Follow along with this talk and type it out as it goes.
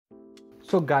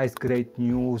So guys, great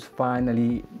news,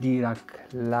 finally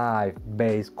Dirac Live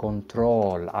Bass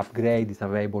Control Upgrade is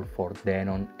available for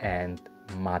Denon and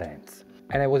Marantz.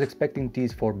 And I was expecting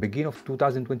this for beginning of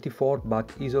 2024,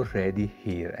 but is already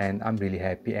here, and I'm really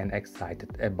happy and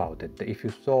excited about it. If you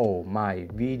saw my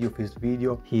video, this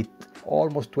video hit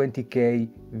almost 20k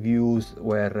views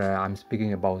where I'm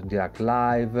speaking about Dirac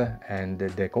Live and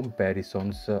the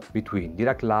comparisons between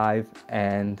Dirac Live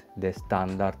and the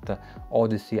standard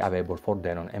Odyssey available for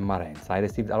Denon and Marantz. I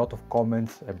received a lot of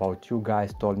comments about you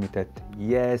guys told me that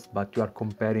yes, but you are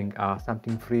comparing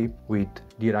something free with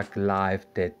Dirac Live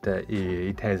that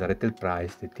it has a retail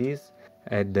price that is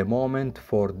at the moment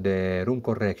for the room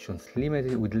corrections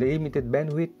limited with limited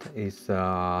bandwidth is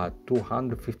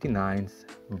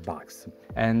 $259,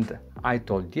 and I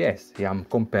told yes, I'm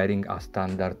comparing a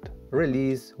standard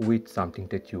release with something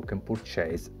that you can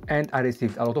purchase, and I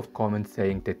received a lot of comments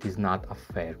saying that is not a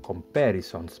fair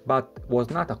comparisons, but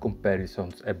was not a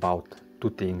comparisons about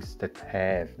two things that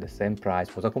have the same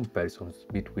price, was a comparisons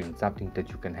between something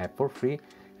that you can have for free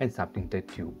and something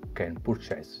that you can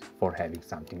purchase for having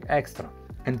something extra.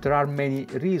 And there are many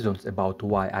reasons about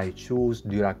why I choose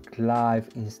Dirac Live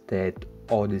instead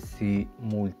Odyssey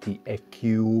Multi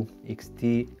EQ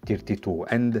XT32.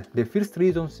 And the first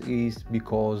reason is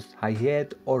because I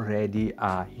had already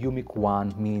a UMIC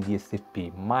 1 mini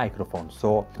DSP microphone,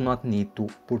 so I do not need to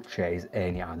purchase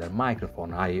any other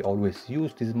microphone. I always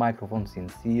use this microphone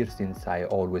since years, since I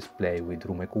always play with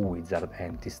Room EQ Wizard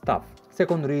and this stuff.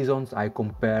 Second reasons, I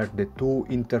compared the two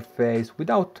interface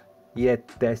without yet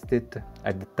tested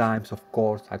at the times. Of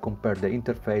course, I compared the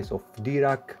interface of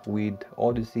Dirac with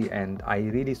Odyssey, and I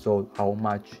really saw how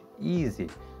much easy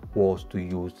was to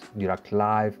use Dirac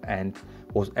Live and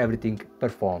was everything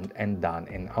performed and done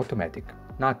in automatic.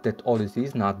 Not that Odyssey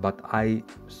is not, but I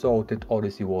saw that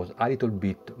Odyssey was a little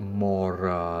bit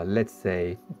more, let's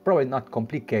say, probably not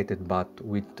complicated, but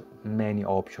with many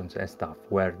options and stuff,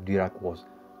 where Dirac was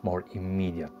more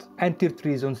immediate. And third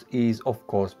reasons is of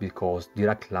course because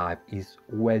Dirac Live is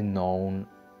well known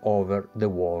over the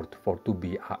world for to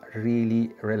be a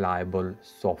really reliable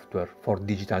software for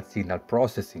digital signal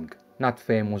processing. Not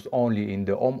famous only in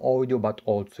the home audio but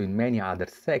also in many other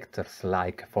sectors,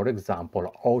 like for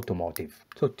example automotive.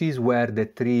 So these were the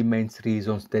three main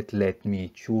reasons that let me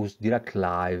choose Dirac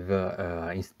Live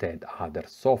instead other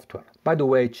software. By the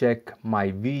way, check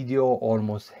my video,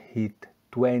 almost hit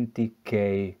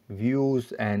 20k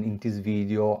views, and in this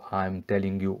video I'm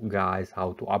telling you guys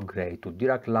how to upgrade to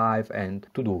Dirac Live and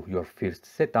to do your first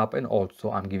setup, and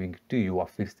also I'm giving to you a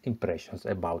first impressions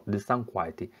about the sound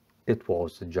quality that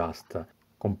was just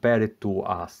compared to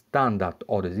a standard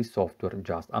Odyssey software,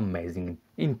 just amazing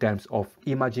in terms of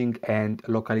imaging and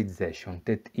localization.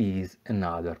 That is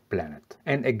another planet.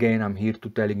 And again, I'm here to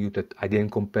telling you that I didn't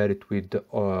compare it with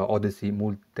Odyssey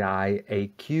Multi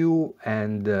EQ,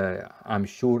 and I'm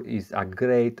sure it's a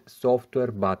great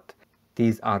software, but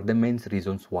these are the main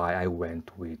reasons why I went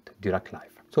with Dirac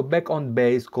Live. So back on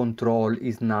Bass Control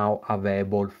is now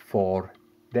available for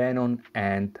Denon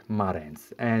and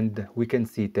Marantz, and we can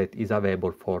see that is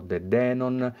available for the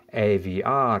Denon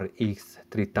AVR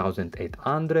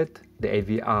X3800, the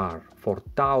AVR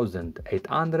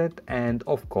 4800, and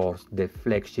of course the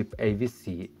flagship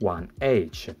AVC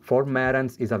 1H. For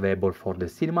Marantz is available for the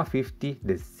Cinema 50,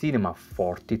 the Cinema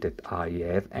 40 that I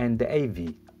have, and the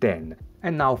AV10.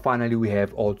 And now finally we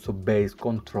have also Bass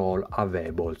Control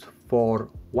available for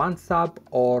one sub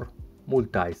or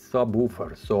multi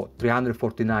subwoofer, so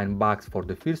 $349 for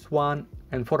the first one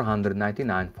and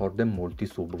 $499 for the multi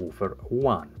subwoofer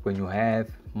one. When you have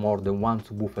more than one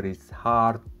subwoofer, it's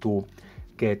hard to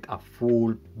get a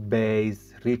full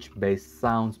bass, rich bass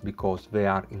sounds, because they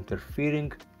are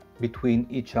interfering between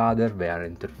each other, they are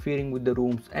interfering with the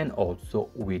rooms and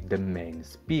also with the main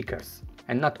speakers.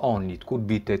 And not only, it could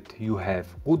be that you have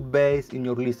good bass in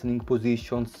your listening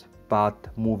positions, but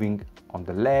moving on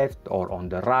the left or on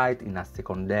the right in a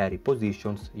secondary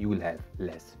positions, you will have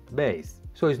less bass.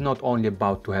 So it's not only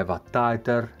about to have a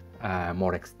tighter,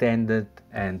 more extended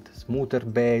and smoother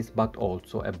bass, but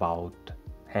also about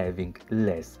having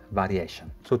less variation.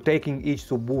 So taking each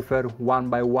subwoofer one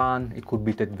by one, it could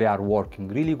be that they are working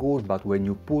really good, but when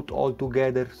you put all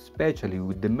together, especially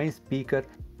with the main speaker,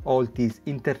 all these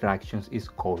interactions is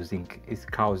causing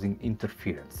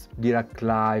interference. Dirac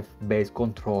Live Bass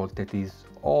Control that is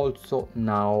also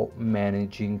now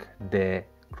managing the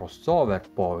crossover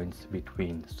points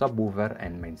between subwoofer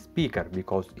and main speaker,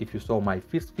 because if you saw my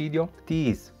first video,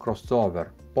 these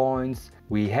crossover points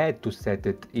we had to set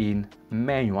it in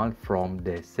manual from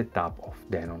the setup of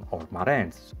Denon or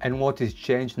Marantz. And what is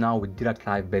changed now with Dirac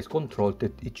Live Bass Control,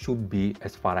 that it should be,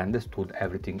 as far as I understood,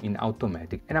 everything in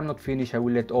automatic. And I'm not finished, I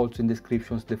will let also in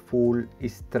descriptions the full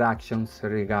instructions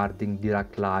regarding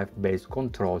Dirac Live Bass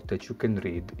Control that you can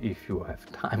read if you have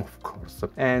time, of course.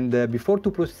 And before to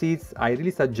proceed, I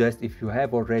really suggest, if you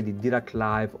have already Dirac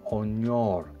Live on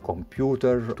your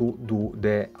computer, to do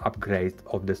the upgrade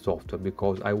of the software,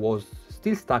 because I was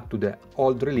still stuck to the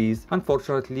old release.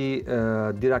 Unfortunately,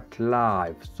 Dirac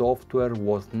Live software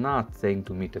was not saying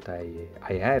to me that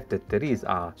that there is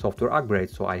a software upgrade,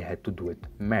 so I had to do it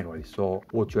manually. So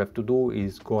what you have to do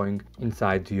is going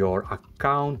inside your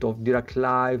account of Dirac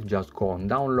Live, just go on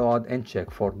download and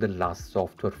check for the last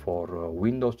software for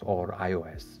Windows or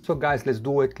iOS. So guys, let's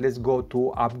do it. Let's go to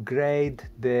upgrade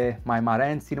my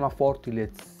Marantz Cinema 40.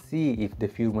 Let's see if the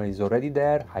firmware is already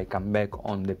there. I come back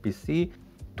on the PC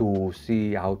to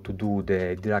see how to do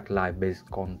the Dirac Live Bass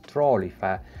Control. If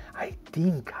I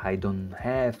think I don't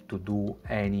have to do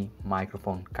any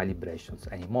microphone calibrations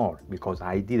anymore, because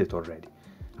I did it already,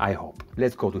 I hope.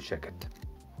 Let's go to check it.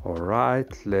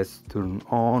 Alright, let's turn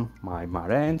on my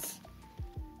Marantz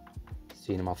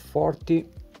Cinema 40.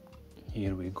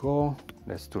 Here we go.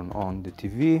 Let's turn on the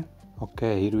TV.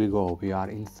 Okay, here we go. We are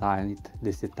inside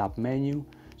the setup menu.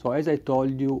 So as I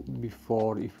told you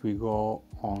before, if we go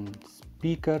on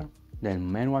speaker,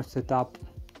 then manual setup,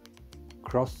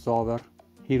 crossover,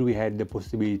 here we had the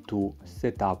possibility to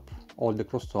set up all the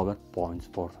crossover points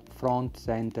for front,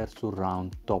 center,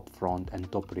 surround, top front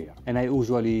and top rear. And I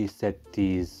usually set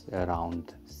these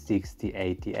around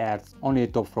 60-80 Hz. Only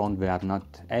the top front we are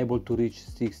not able to reach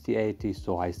 60-80,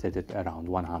 so I set it around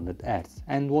 100 Hz,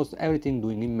 and was everything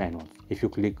doing in manual. If you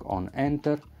click on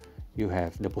enter, you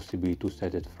have the possibility to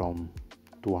set it from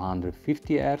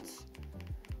 250 Hz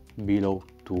below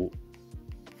to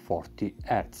 40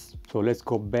 Hz. So let's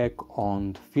go back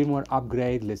on firmware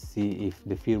upgrade. Let's see if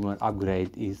the firmware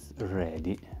upgrade is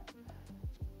ready.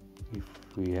 If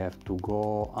we have to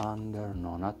go under,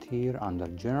 no, not here, under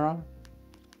general,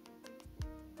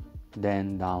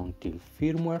 then down till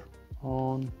firmware,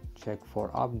 on check for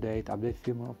update. Update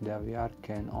firmware of the AVR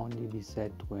can only be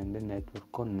set when the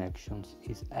network connections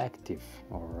is active.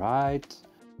 All right.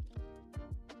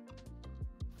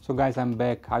 So guys, I'm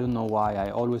back. I don't know why I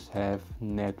always have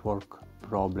network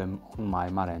problem on my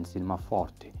Marantz Cinema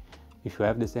 40. If you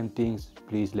have the same things,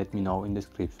 please let me know in the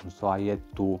description. So I had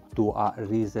to do a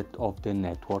reset of the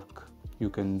network. You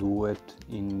can do it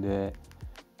in the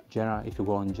general. If you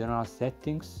go on general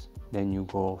settings, then you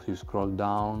scroll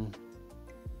down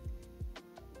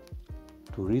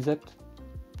to reset,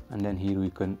 and then here you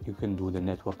can do the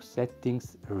network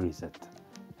settings reset,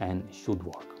 and it should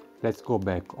work. Let's go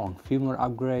back on firmware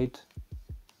upgrade.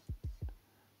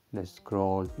 Let's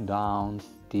scroll down,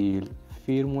 still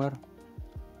firmware.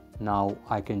 Now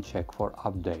I can check for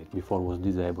update. Before was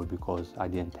disabled because I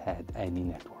didn't have any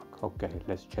network. Okay,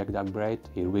 let's check the upgrade.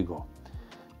 Here we go.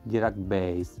 Dirac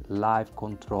Bass Live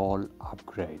Control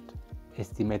upgrade.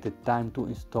 Estimated time to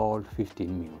install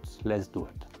 15 minutes. Let's do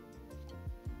it.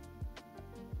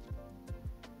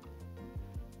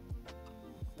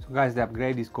 Guys, the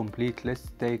upgrade is complete.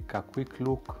 Let's take a quick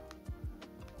look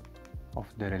of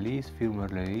the release,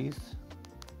 firmware release,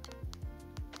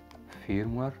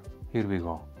 firmware. Here we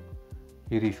go.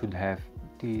 Here you should have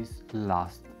this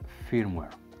last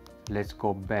firmware. Let's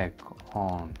go back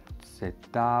on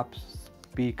setups,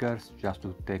 speakers, just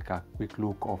to take a quick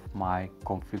look of my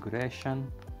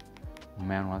configuration,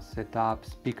 manual setup,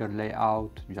 speaker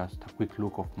layout, just a quick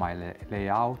look of my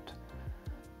layout.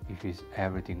 If it's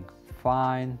everything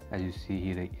fine, as you see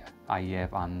here, I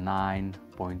have a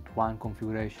 9.1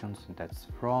 configurations. That's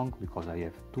wrong because I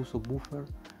have two subwoofers.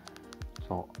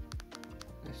 So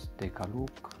let's take a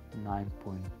look.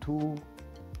 9.2.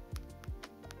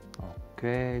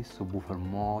 Okay, subwoofer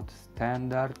mode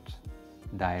standard,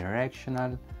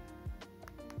 directional.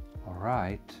 All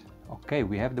right. Okay,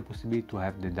 we have the possibility to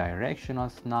have the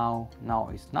directionals now. Now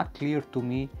it's not clear to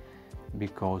me,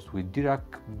 because with Dirac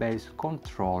Bass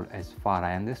Control, as far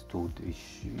I understood,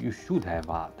 you should have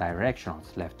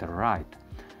directionals left and right,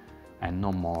 and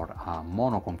no more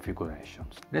mono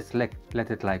configurations. Let's let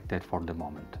it like that for the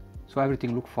moment. So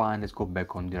everything looks fine. Let's go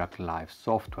back on Dirac Live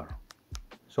software.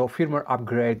 So firmware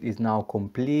upgrade is now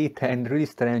complete, and really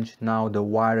strange, now the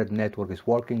wired network is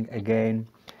working again,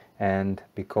 and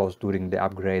because during the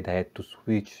upgrade I had to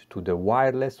switch to the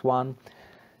wireless one,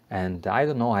 and I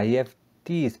don't know, I have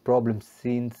this problem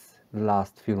since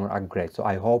last firmware upgrade, so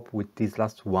I hope with this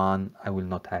last one I will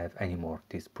not have any more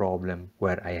this problem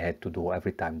where I had to do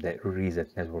every time the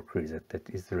network reset. That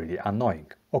is really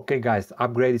annoying. Okay guys,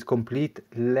 upgrade is complete.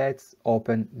 Let's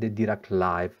open the Dirac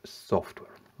Live software.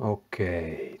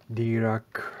 Okay,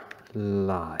 Dirac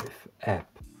Live app.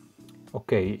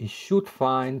 Okay, it should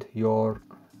find your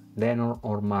Denon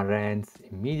or Marantz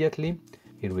immediately.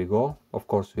 Here we go. Of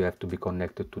course, you have to be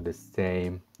connected to the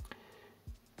same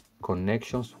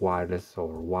connections, wireless or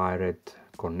wired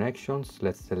connections.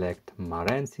 Let's select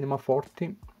Marantz Cinema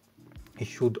 40. It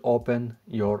should open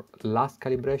your last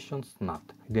calibrations. Not.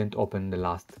 It didn't open the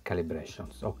last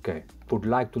calibrations. Okay. Would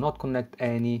like to not connect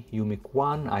any UMIC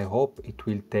 1. I hope it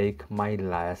will take my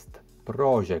last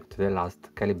project, the last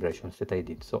calibrations that I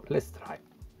did. So let's try.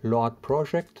 Load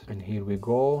project, and here we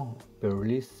go. Per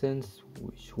license,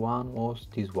 which one was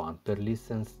this one? Per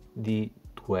license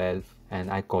D12, and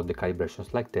I call the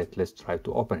calibrations like that. Let's try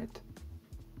to open it.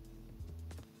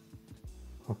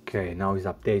 Okay, now it's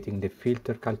updating the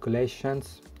filter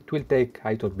calculations. It will take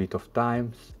a little bit of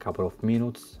time, a couple of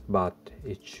minutes, but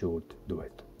it should do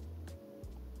it.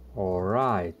 All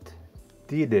right,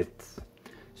 did it.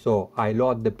 So I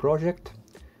load the project.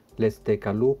 Let's take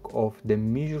a look of the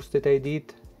measures that I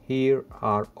did. Here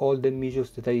are all the measures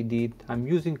that I did. I'm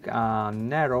using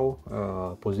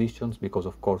narrow positions because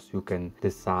of course you can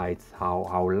decide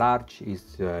how large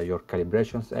is your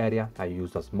calibrations area. I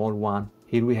use a small one.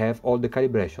 Here we have all the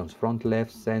calibrations: front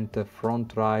left, center,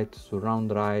 front right,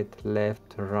 surround right,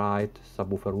 left, right,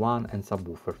 subwoofer 1 and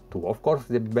subwoofer 2. Of course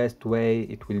the best way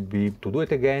it will be to do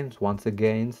it again, once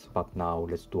again, but now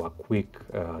let's do a quick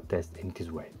test in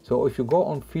this way. So if you go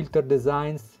on filter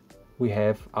designs, we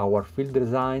have our filter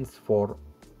designs for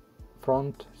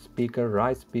front speaker,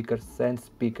 right speaker, center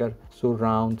speaker,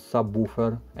 surround,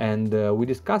 subwoofer, and we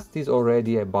discussed this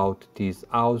already about this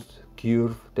aus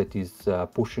curve that is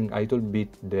pushing a little bit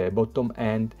the bottom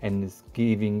end and is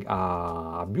giving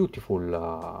a beautiful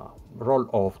roll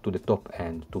off to the top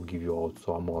end to give you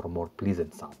also a more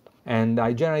pleasant sound. And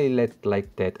I generally let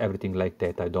like that, everything like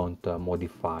that. I don't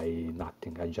modify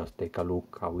nothing. I just take a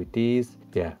look how it is.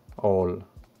 Yeah, all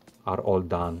are all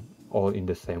done, all in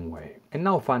the same way. And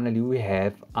now finally we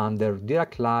have under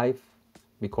Dirac Live,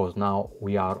 because now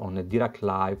we are on a Dirac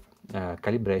Live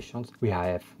calibrations, we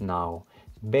have now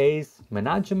bass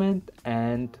management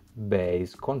and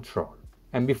bass control.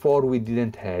 And before we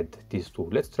didn't have these two.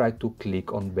 Let's try to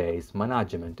click on bass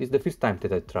management. It's the first time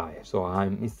that I try, so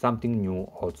it's something new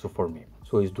also for me.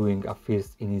 So it's doing a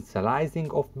first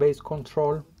initializing of bass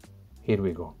control. Here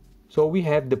we go. So we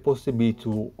have the possibility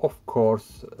to, of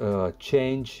course,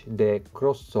 change the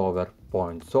crossover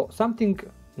point. So something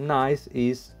nice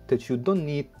is that you don't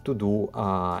need to do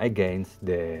against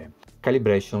the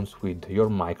calibrations with your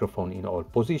microphone in all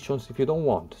positions if you don't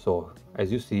want. So as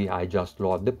you see, I just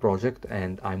load the project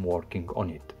and I'm working on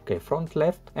it. Okay, front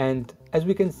left, and as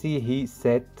we can see, he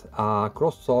set a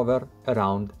crossover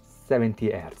around 70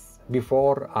 Hz.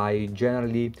 Before I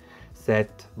generally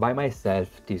set by myself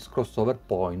this crossover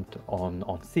point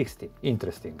on 60.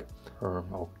 Interesting.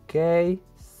 Okay,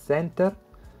 center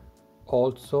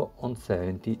also on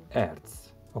 70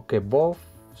 Hz. Okay, both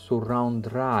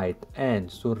surround right and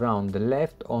surround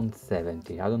left on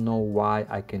 70. I don't know why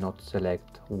I cannot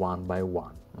select one by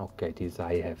one. Okay, this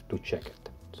I have to check it.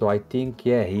 So I think,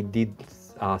 yeah, he did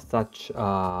such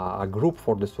a group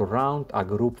for the surround, a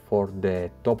group for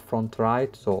the top front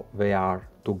right, so they are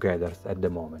together at the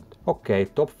moment. Okay,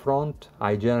 top front,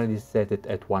 I generally set it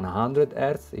at 100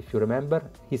 Hz. If you remember,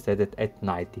 he set it at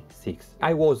 96.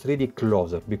 I was really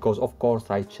closer because of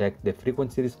course I checked the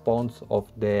frequency response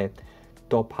of the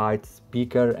top height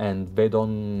speaker and they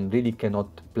don't really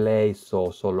cannot play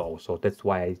so low, so that's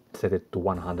why I set it to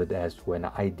 100 Hz when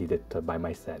I did it by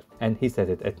myself, and he set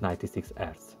it at 96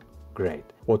 Hz. Great.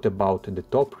 What about the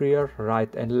top rear,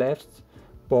 right and left?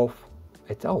 Both.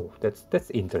 Oh, that's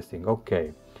interesting.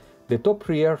 Okay, the top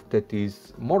rear that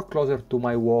is more closer to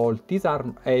my wall, these are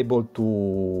able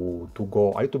to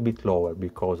go a little bit lower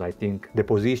because I think the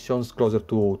positions closer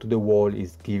to the wall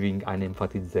is giving an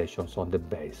emphasization on the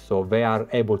bass, so they are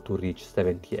able to reach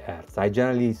 70 Hz. I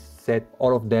generally set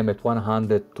all of them at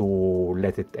 100 to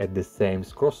let it at the same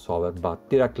crossover, but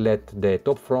Dirac let the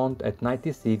top front at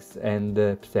 96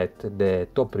 and set the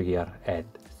top rear at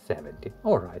 70.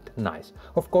 All right, nice.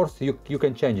 Of course, you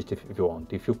can change it if you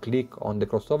want. If you click on the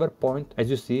crossover point, as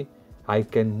you see, I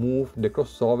can move the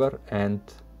crossover, and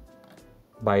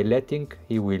by letting,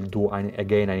 he will do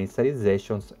again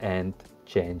initializations and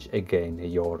change again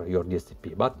your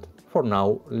DSP. But for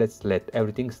now, let's let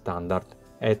everything standard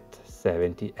at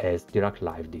 70 as Dirac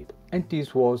Live did. And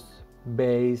this was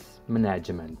bass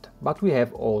management, but we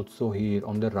have also here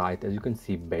on the right, as you can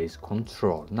see, bass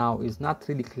control. Now it's not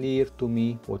really clear to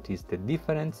me what is the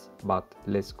difference, but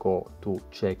let's go to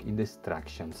check in the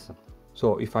instructions.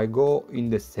 So if I go in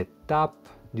the setup,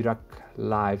 Dirac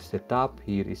Live setup,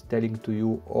 here is telling to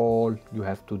you all you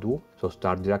have to do. So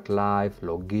start Dirac Live,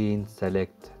 login,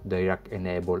 select Dirac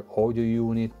enable audio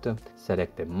unit,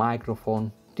 select the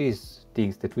microphone. These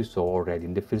things that we saw already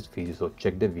in the first video, so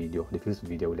check the first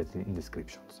video will let in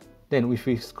descriptions. Then if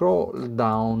we scroll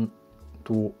down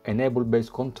to enable bass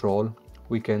control,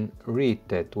 we can read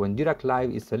that when Dirac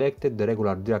Live is selected, the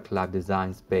regular Dirac Live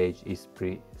designs page is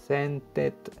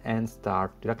presented and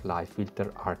start Dirac Live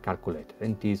filter are calculated,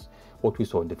 and this is what we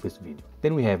saw in the first video.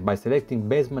 Then we have, by selecting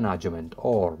bass management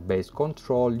or bass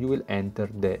control, you will enter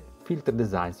the filter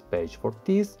designs page. For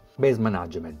this, bass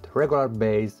management, regular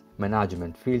bass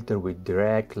management filter with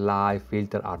Dirac Live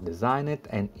filter are designed,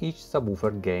 and each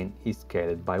subwoofer gain is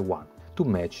scaled by 1 to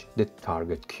match the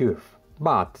target curve.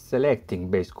 But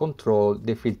selecting bass control,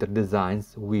 the filter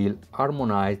designs will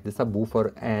harmonize the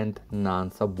subwoofer and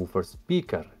non-subwoofer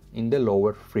speaker in the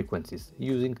lower frequencies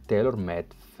using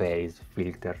tailor-made phase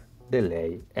filter,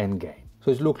 delay and gain.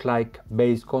 So it looks like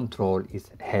bass control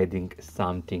is adding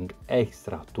something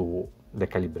extra to the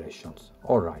calibrations.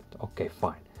 Alright, okay,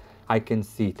 fine. I can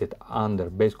see that under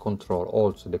bass control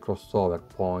also the crossover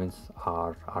points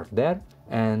are there,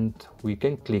 and we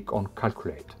can click on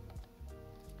calculate.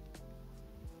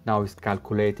 Now it's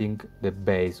calculating the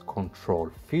bass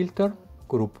control filter,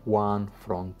 group 1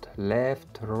 front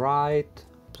left right,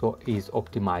 so is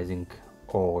optimizing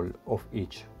all of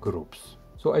each groups.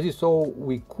 So as you saw,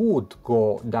 we could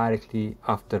go directly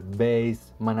after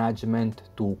bass management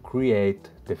to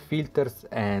create the filters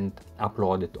and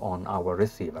upload it on our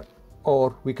receiver.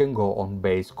 Or we can go on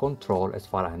bass control, as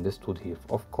far as I understood here.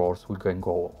 Of course, we can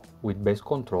go with bass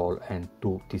control and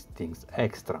do these things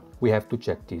extra. We have to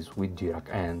check this with Dirac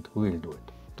and we'll do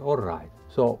it. Alright,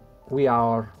 so we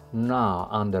are now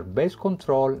under bass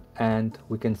control, and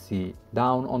we can see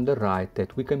down on the right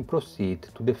that we can proceed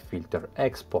to the filter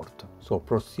export. So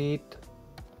proceed.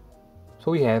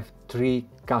 So we have 3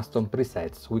 custom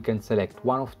presets. We can select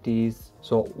one of these.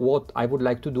 So what I would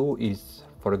like to do is,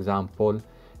 for example,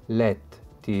 let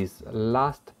this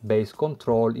last bass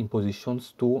control in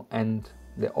positions 2 and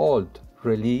the old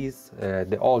release,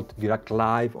 the old Dirac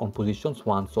Live on positions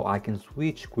 1, so I can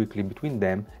switch quickly between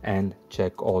them and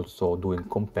check also doing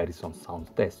comparison sound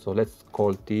test. So let's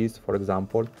call this, for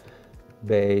example,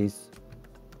 bass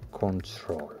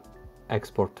control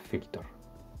export filter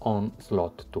on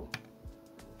slot 2.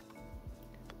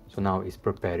 So now it's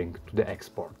preparing to the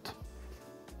export.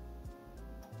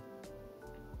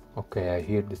 Okay, I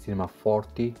hear the Cinema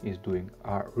 40 is doing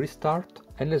a restart,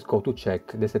 and let's go to check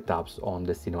the setups on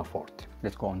the Cinema 40.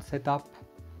 Let's go on setup,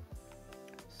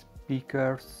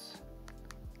 speakers,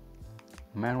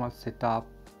 manual setup,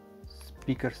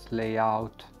 speakers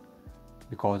layout,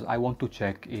 because I want to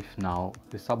check if now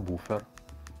the subwoofer,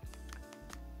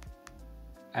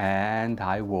 and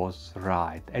I was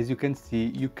right. As you can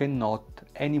see, you cannot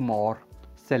anymore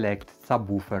select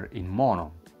subwoofer in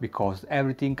mono, because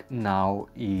everything now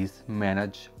is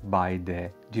managed by the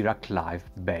Dirac Live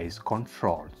Bass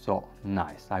Control. So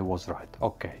nice, I was right.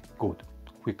 Okay, good.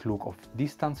 Quick look of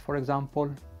distance, for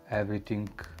example. Everything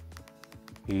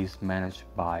is managed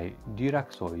by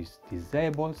Dirac, so it's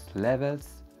disables,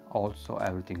 levels, also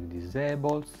everything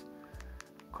disables,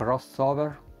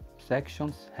 crossover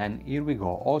sections, and here we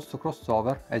go. Also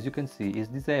crossover, as you can see, is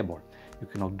disabled. You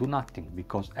cannot do nothing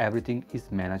because everything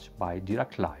is managed by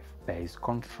Dirac Live Bass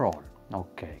Control.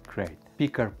 Okay, great.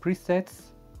 Speaker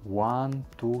presets, 1,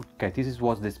 2. Okay, this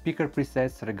was the speaker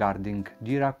presets regarding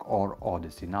Dirac or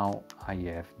Odyssey. Now I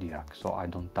have Dirac, so I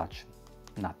don't touch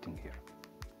nothing here.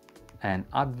 And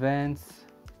advance,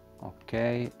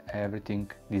 okay, everything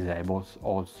disables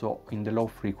also in the low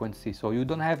frequency, so you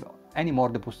don't have anymore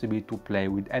the possibility to play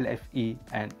with LFE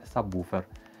and subwoofer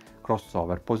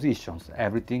crossover positions.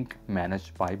 Everything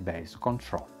managed by bass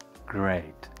control.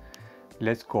 Great.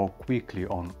 Let's go quickly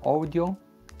on audio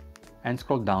and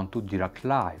scroll down to Dirac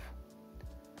Live.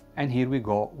 And here we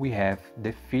go, we have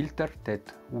the filter that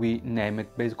we named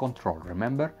bass control,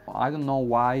 remember? I don't know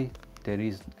why there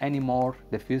is anymore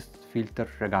the first filter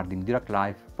regarding Dirac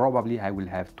Live. Probably I will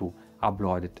have to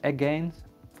upload it again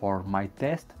for my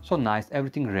test. So nice,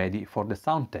 everything ready for the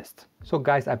sound test. So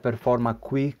guys, I perform a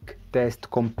quick test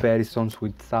comparisons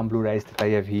with some Blu-rays that I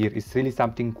have here. It's really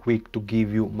something quick to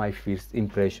give you my first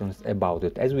impressions about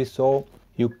it. As we saw,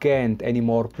 you can't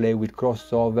anymore play with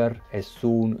crossover as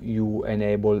soon you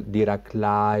enable Dirac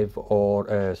Live or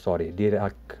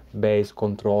Dirac Bass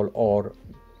Control or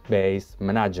bass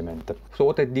management. So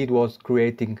what I did was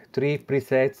creating 3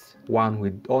 presets, one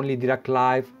with only Dirac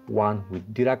Live, one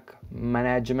with Dirac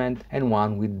Management and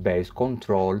one with bass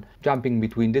control, jumping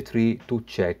between the 3 to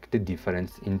check the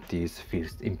difference in this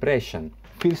first impression.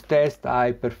 First test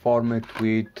I performed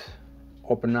with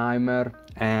Oppenheimer,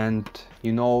 and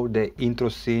you know, the intro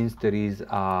scenes, there is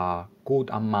a good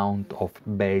amount of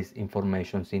bass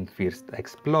information in first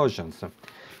explosions.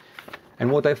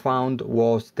 And what I found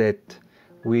was that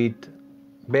with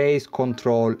bass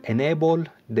control enabled,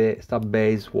 the sub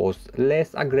bass was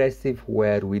less aggressive,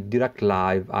 where with Dirac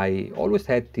Live I always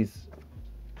had this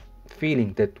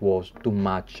feeling that was too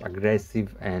much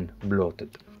aggressive and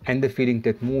bloated. And the feeling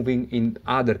that moving in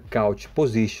other couch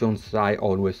positions I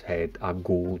always had a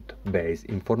good bass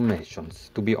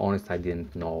informations. To be honest, I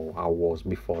didn't know how it was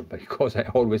before because I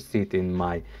always sit in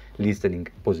my listening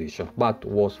position, but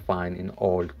was fine in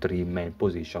all 3 main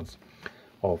positions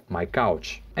of my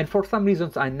couch. And for some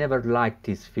reasons I never liked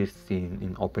this first scene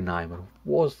in Oppenheimer.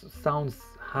 Sounds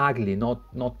ugly,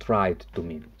 not right to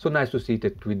me. So nice to see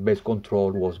that with bass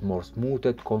control was more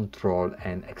smoothed control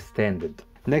and extended.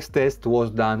 Next test was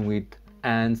done with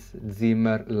Hans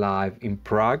Zimmer live in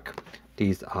Prague.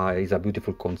 This is a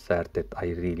beautiful concert that I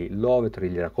really love it,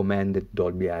 really recommend it.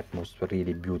 Dolby Atmos,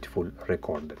 really beautiful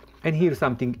recorded. And here's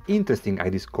something interesting I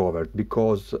discovered,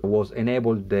 because was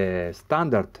enabled the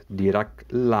standard Dirac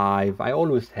Live. I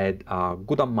always had a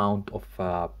good amount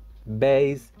of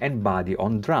bass and body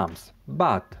on drums,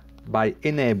 but by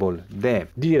enable the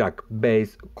Dirac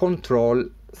bass control,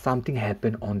 something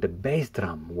happened on the bass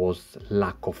drum. Was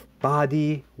lack of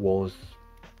body, was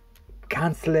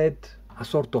cancelled, a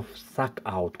sort of suck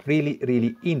out.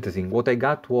 Really interesting. What I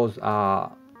got was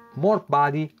more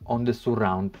body on the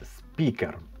surround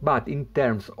speaker, but in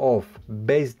terms of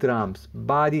bass drums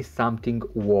body, something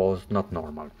was not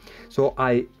normal. So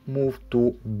I moved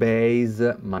to bass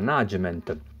management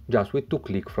just with 2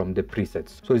 clicks from the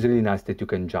presets. So it's really nice that you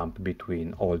can jump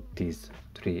between all these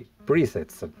 3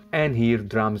 presets. And here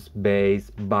drums, bass,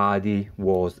 body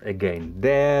was again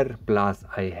there, plus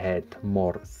I had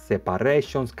more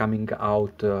separations coming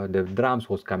out. The drums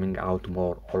was coming out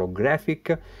more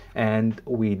holographic and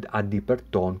with a deeper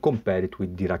tone compared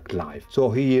with Dirac Live.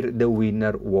 So here the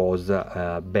winner was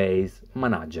bass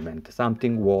management.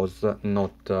 Something was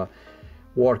not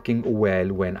working well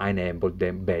when I enabled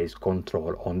the bass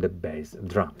control on the bass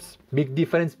drums. Big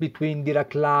difference between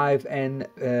Dirac Live and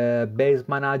bass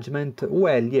management?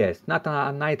 Well, yes, not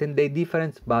a night and day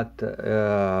difference, but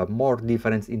more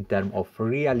difference in terms of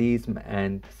realism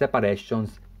and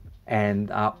separations, and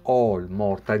all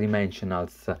more tridimensional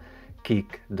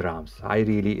kick drums. I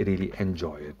really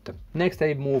enjoy it. Next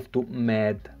I move to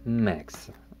Mad Max.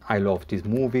 I love this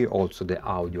movie, also the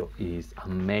audio is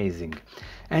amazing.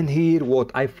 And here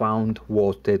what I found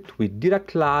was that with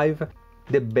Dirac Live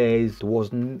the bass was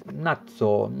not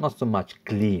so much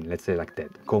clean, let's say like that,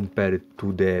 compared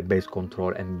to the bass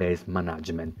control and bass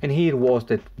management. And here was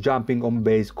that jumping on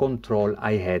bass control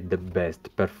I had the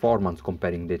best performance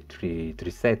comparing the three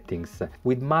settings,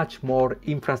 with much more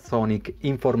infrasonic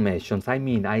informations. I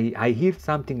mean, I hear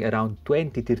something around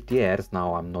 20-30 Hz.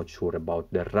 Now I'm not sure about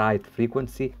the right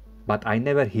frequency, but I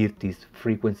never hear these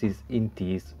frequencies in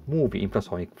this movie,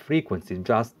 infrasonic frequencies,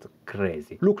 just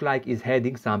crazy. Look like it's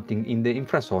heading something in the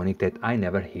infrasonic that I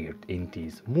never heard in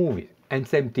this movie. And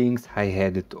same things I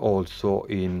had it also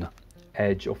in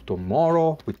Edge of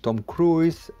Tomorrow with Tom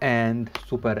Cruise and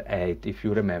Super 8, if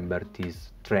you remember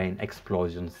these train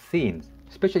explosion scenes.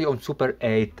 Especially on Super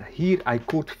 8, here I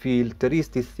could feel there is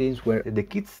these scenes where the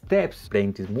kids' steps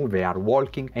playing this movie, they are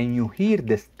walking and you hear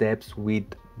the steps with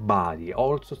body,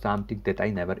 also something that I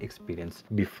never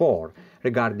experienced before.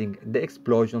 Regarding the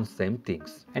explosions, same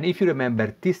things. And if you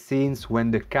remember these scenes when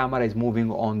the camera is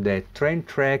moving on the train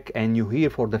track and you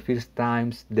hear for the first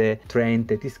times the train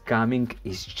that is coming,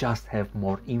 is just have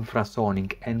more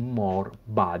infrasonic and more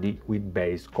body with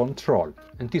bass control.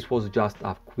 And this was just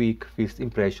a quick first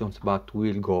impressions, but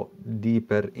we'll go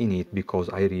deeper in it because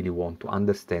I really want to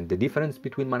understand the difference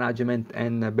between management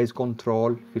and bass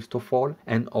control first of all,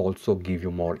 and also give you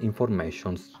more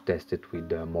information tested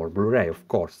with more Blu-ray, of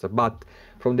course. But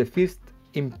from the first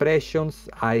impressions,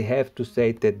 I have to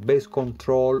say that bass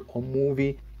control on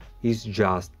movie is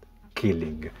just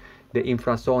killing. The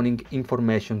infrasonic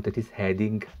information that is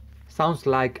heading sounds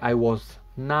like I was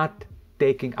not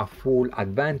taking a full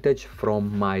advantage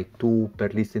from my 2 per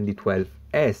listen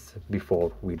D12S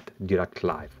before with Dirac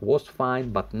Live. Was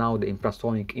fine, but now the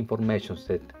infrasonic information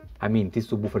that, I mean, this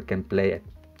subwoofer can play at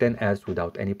 10 Hz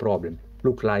without any problem.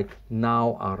 Look like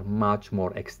now are much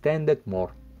more extended,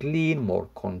 more clean, more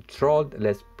controlled,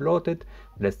 less bloated,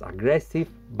 less aggressive,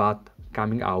 but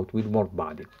coming out with more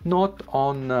body. Not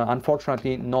on,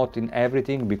 unfortunately, not in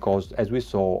everything, because as we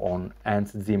saw on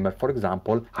Hans Zimmer, for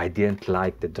example, I didn't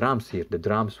like the drums here. The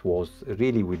drums was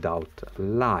really without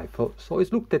life. So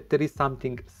it looked that there is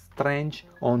something strange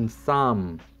on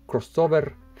some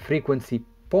crossover frequency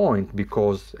point,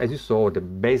 because as you saw, the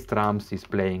bass drums is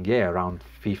playing, yeah, around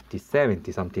 50,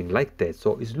 70, something like that.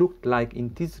 So it looked like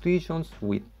in these regions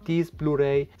with this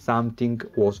Blu-ray something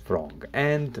was wrong,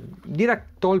 and Dirac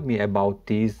told me about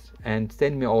this and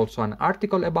sent me also an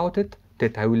article about it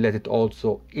that I will let it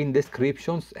also in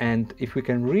descriptions. And if we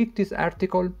can read this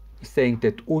article, saying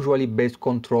that usually bass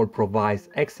control provides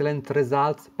excellent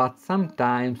results, but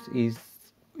sometimes is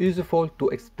useful to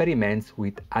experiment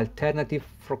with alternative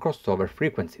crossover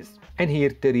frequencies. And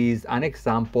here there is an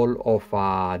example of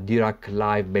a Dirac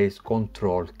Live Bass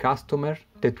Control customer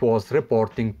that was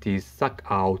reporting this suck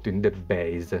out in the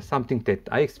bass, something that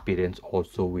I experienced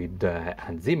also with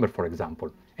Hans Zimmer, for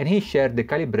example. And he shared the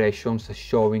calibrations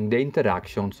showing the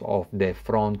interactions of the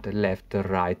front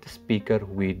left-right speaker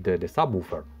with the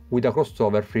subwoofer with a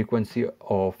crossover frequency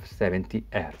of 70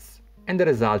 Hz. And the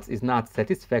results is not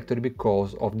satisfactory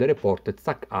because of the reported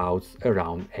suck outs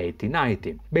around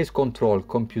 80-90. Bass Control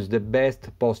computes the best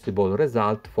possible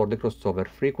result for the crossover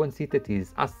frequency that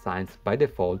is assigned by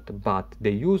default, but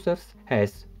the users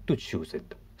has to choose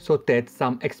it. So that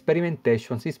some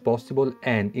experimentations is possible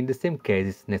and in the same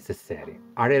cases necessary.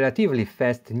 A relatively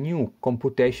fast new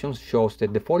computation shows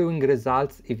that the following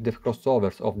results if the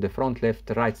crossovers of the front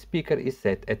left right speaker is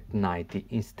set at 90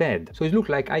 instead. So it looks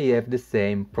like I have the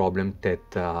same problem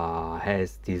that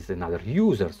has this another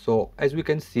user. So as we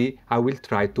can see, I will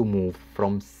try to move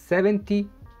from 70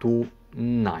 to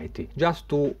 90 just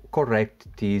to correct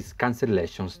these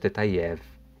cancellations that I have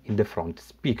in the front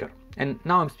speaker. And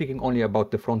now I'm speaking only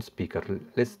about the front speaker.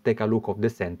 Let's take a look of the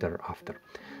center after.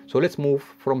 So let's move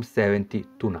from 70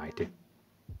 to 90.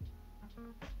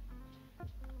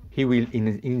 He will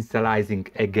initializing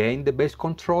again the bass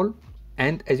control,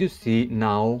 and as you see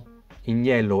now in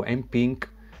yellow and pink,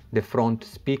 the front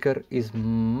speaker is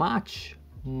much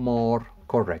more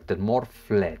corrected, more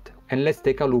flat. And let's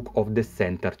take a look of the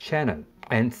center channel,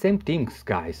 and same things,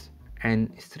 guys.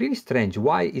 And it's really strange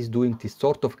why it's doing this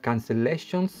sort of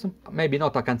cancellations. Maybe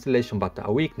not a cancellation but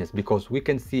a weakness, because we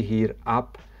can see here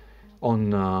up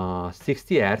on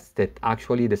 60 Hz that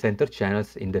actually the center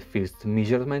channels in the first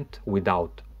measurement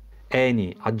without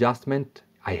any adjustment,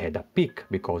 I had a peak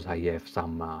because I have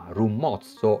some room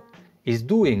mods. So it's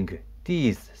doing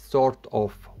this sort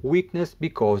of weakness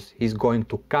because he's going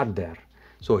to cut there.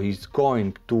 So he's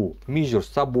going to measure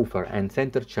subwoofer and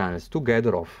center channels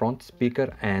together of front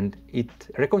speaker, and it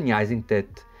recognizing that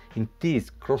in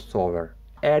this crossover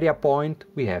area point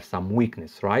we have some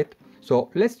weakness, right?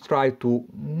 So let's try to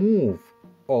move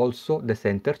also the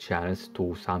center channels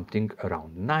to something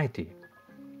around 90.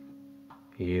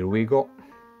 Here we go.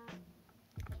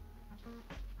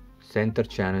 Center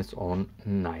channels on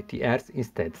 90 Hz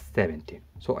instead 70.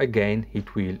 So again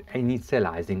it will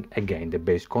initializing again the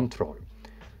bass control.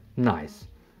 Nice.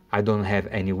 I don't have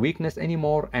any weakness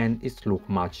anymore and it looks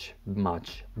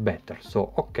much better.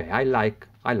 So okay, I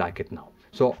like it now.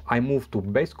 So I move to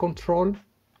bass control.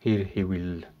 Here he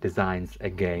will designs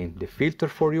again the filter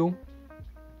for you.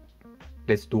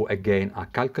 Let's do again a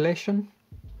calculation.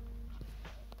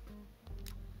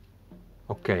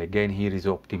 Okay, again here is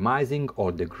optimizing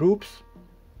all the groups.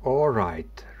 All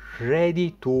right,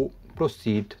 ready to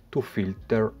proceed to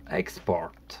filter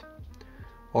export.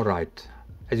 All right.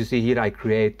 As you see here, I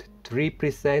create 3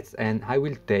 presets and I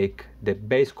will take the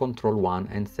bass control one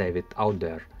and save it out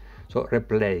there. So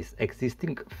replace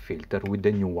existing filter with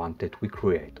the new one that we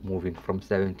create, moving from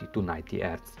 70 to 90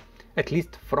 Hz. At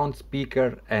least front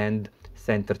speaker and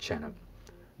center channel.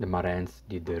 The Marantz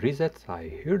did the resets, I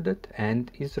heard it,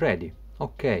 and is ready.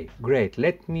 Okay, great.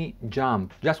 Let me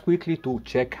jump just quickly to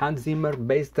check Hans Zimmer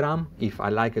bass drum, if I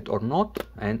like it or not,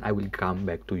 and I will come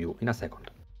back to you in a second.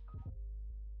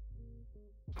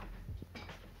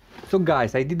 So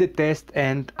guys, I did the test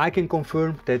and I can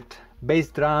confirm that bass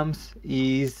drums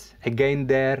is again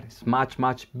there. It's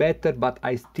much better, but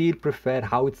I still prefer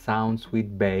how it sounds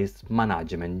with bass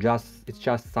management. It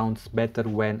just sounds better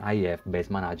when I have bass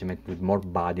management with more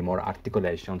body, more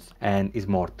articulations, and is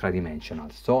more tridimensional.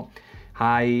 So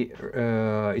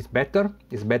it's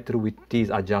better with this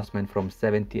adjustment from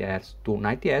 70 Hz to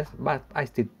 90 Hz, but I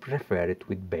still prefer it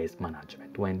with bass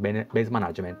management when bass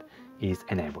management is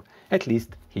enabled, at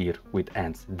least here with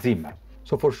Hans Zimmer.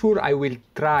 So for sure I will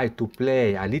try to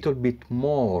play a little bit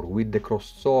more with the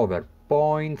crossover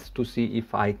points to see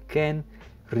if I can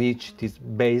reach this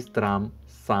bass drum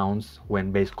sounds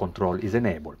when bass control is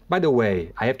enabled. By the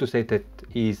way, I have to say that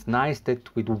it's nice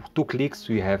that with 2 clicks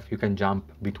you can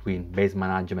jump between bass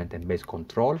management and bass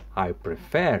control. I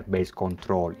prefer bass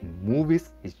control in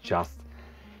movies. It's just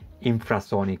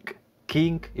infrasonic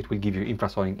king. It will give you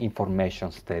infrasonic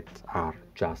informations that are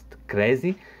just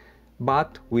crazy.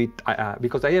 But with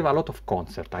because I have a lot of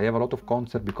concert,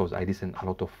 because I listen a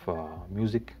lot of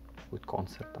music with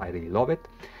concert. I really love it,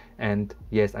 and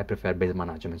yes, I prefer bass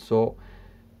management. So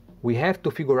we have to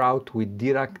figure out with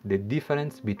Dirac the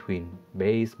difference between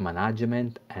bass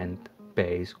management and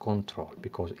bass control,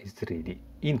 because it's really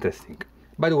interesting.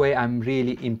 By the way, I'm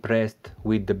really impressed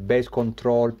with the bass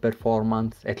control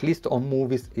performance, at least on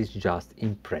movies. It's just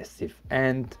impressive.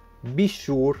 And be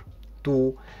sure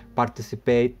to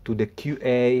participate to the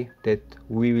QA that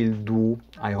we will do,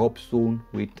 I hope soon,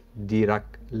 with Dirac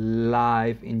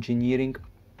Live Engineering.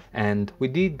 And we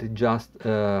did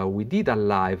a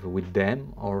live with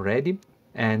them already,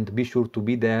 and be sure to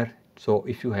be there. So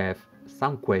if you have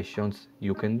some questions,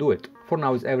 you can do it. For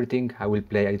now is everything. I will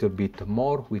play a little bit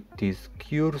more with these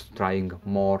cures, trying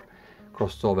more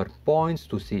crossover points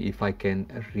to see if I can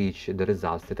reach the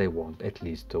results that I want, at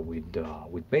least with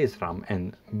bass drum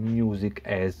and music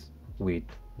as with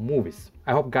movies.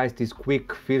 I hope, guys, this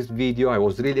quick first video, I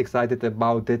was really excited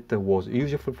about it, was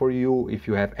useful for you. If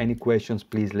you have any questions,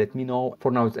 please let me know. For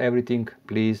now it's everything.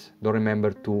 Please don't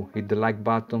remember to hit the like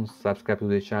button, subscribe to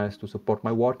the channel to support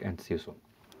my work, and see you soon.